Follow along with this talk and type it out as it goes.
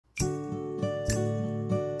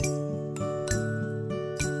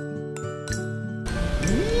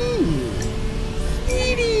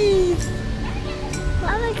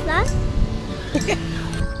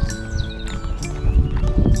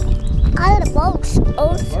boats.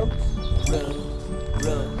 Boats.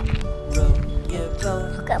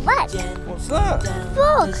 Look at that. What's that?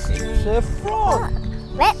 Frogs. It's a frog.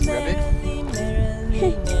 Rabbit.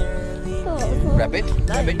 Rabbit.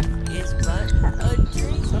 Rabbit. It's but a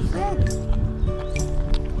dream. It's a frog.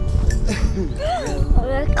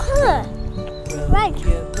 The colour. Red.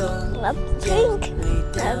 Pink.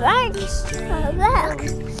 Red. Black.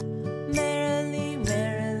 Merrily,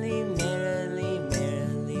 merrily, merrily,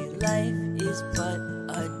 merrily, life is but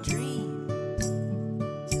a dream.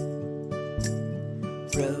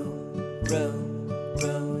 Row, row,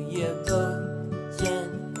 row your boat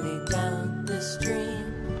gently down the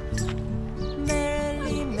stream.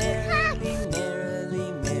 Merrily, merrily,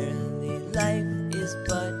 merrily, merrily, life is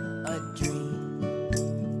but a dream.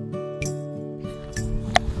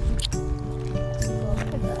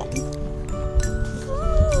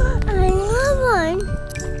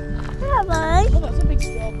 Bye. Oh, that's a big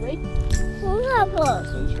strawberry.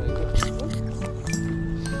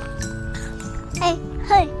 Hey,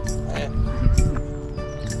 hey.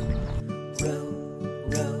 Row,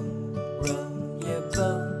 row, row your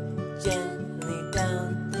boat gently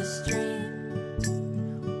down the stream.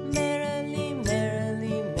 Merrily,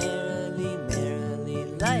 merrily, merrily, merrily,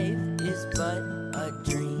 life is but a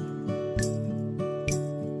dream.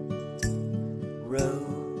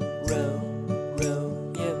 Row, row,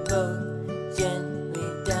 row your boat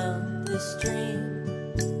gently down the stream.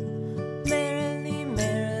 Merrily,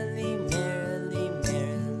 merrily, merrily,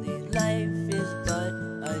 merrily, life is but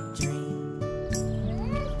a dream.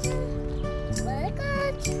 Very good. What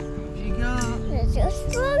have you got? There's your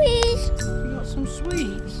strawberries. You got some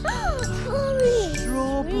sweets. Strawberries.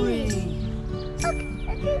 Strawberry. Look,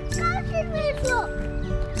 it's a garden with look.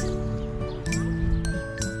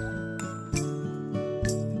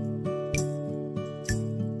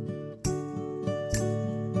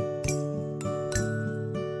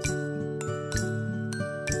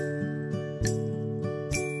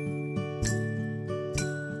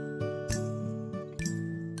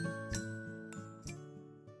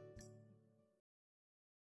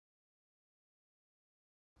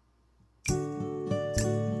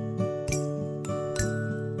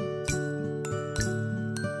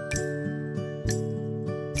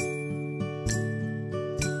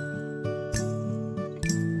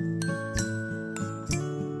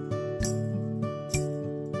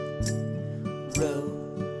 Row,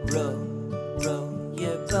 row, row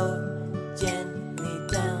your boat gently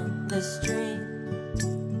down the stream.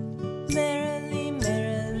 Merrily,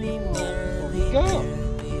 merrily, merrily, Go.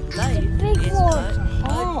 merrily, life big is one. but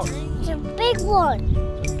a Heart. dream. It's a big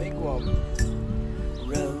one. It's a big one.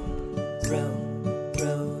 Row, row,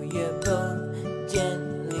 row your boat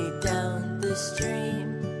gently down the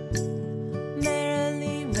stream.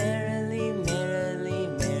 Merrily, merrily, merrily,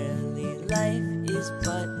 merrily, life is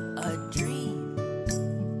but a dream.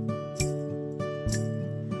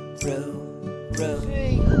 Row, row,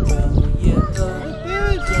 See? row your boat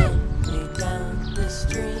Good. gently down the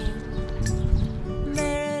stream.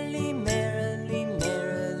 Merrily, merrily,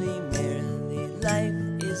 merrily, merrily,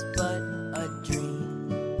 life is but a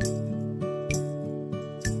dream.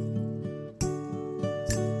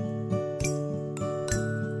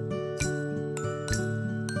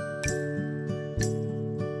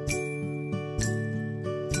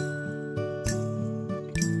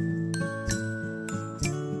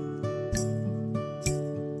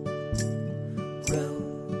 Row,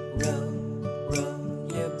 row, row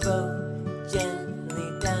your boat gently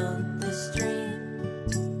down the stream.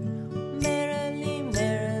 Merrily,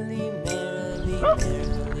 merrily, merrily,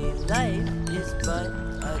 merrily, life is but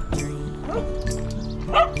a dream.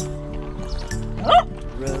 Row,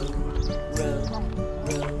 row, row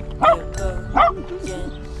your boat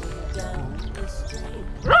gently down the stream.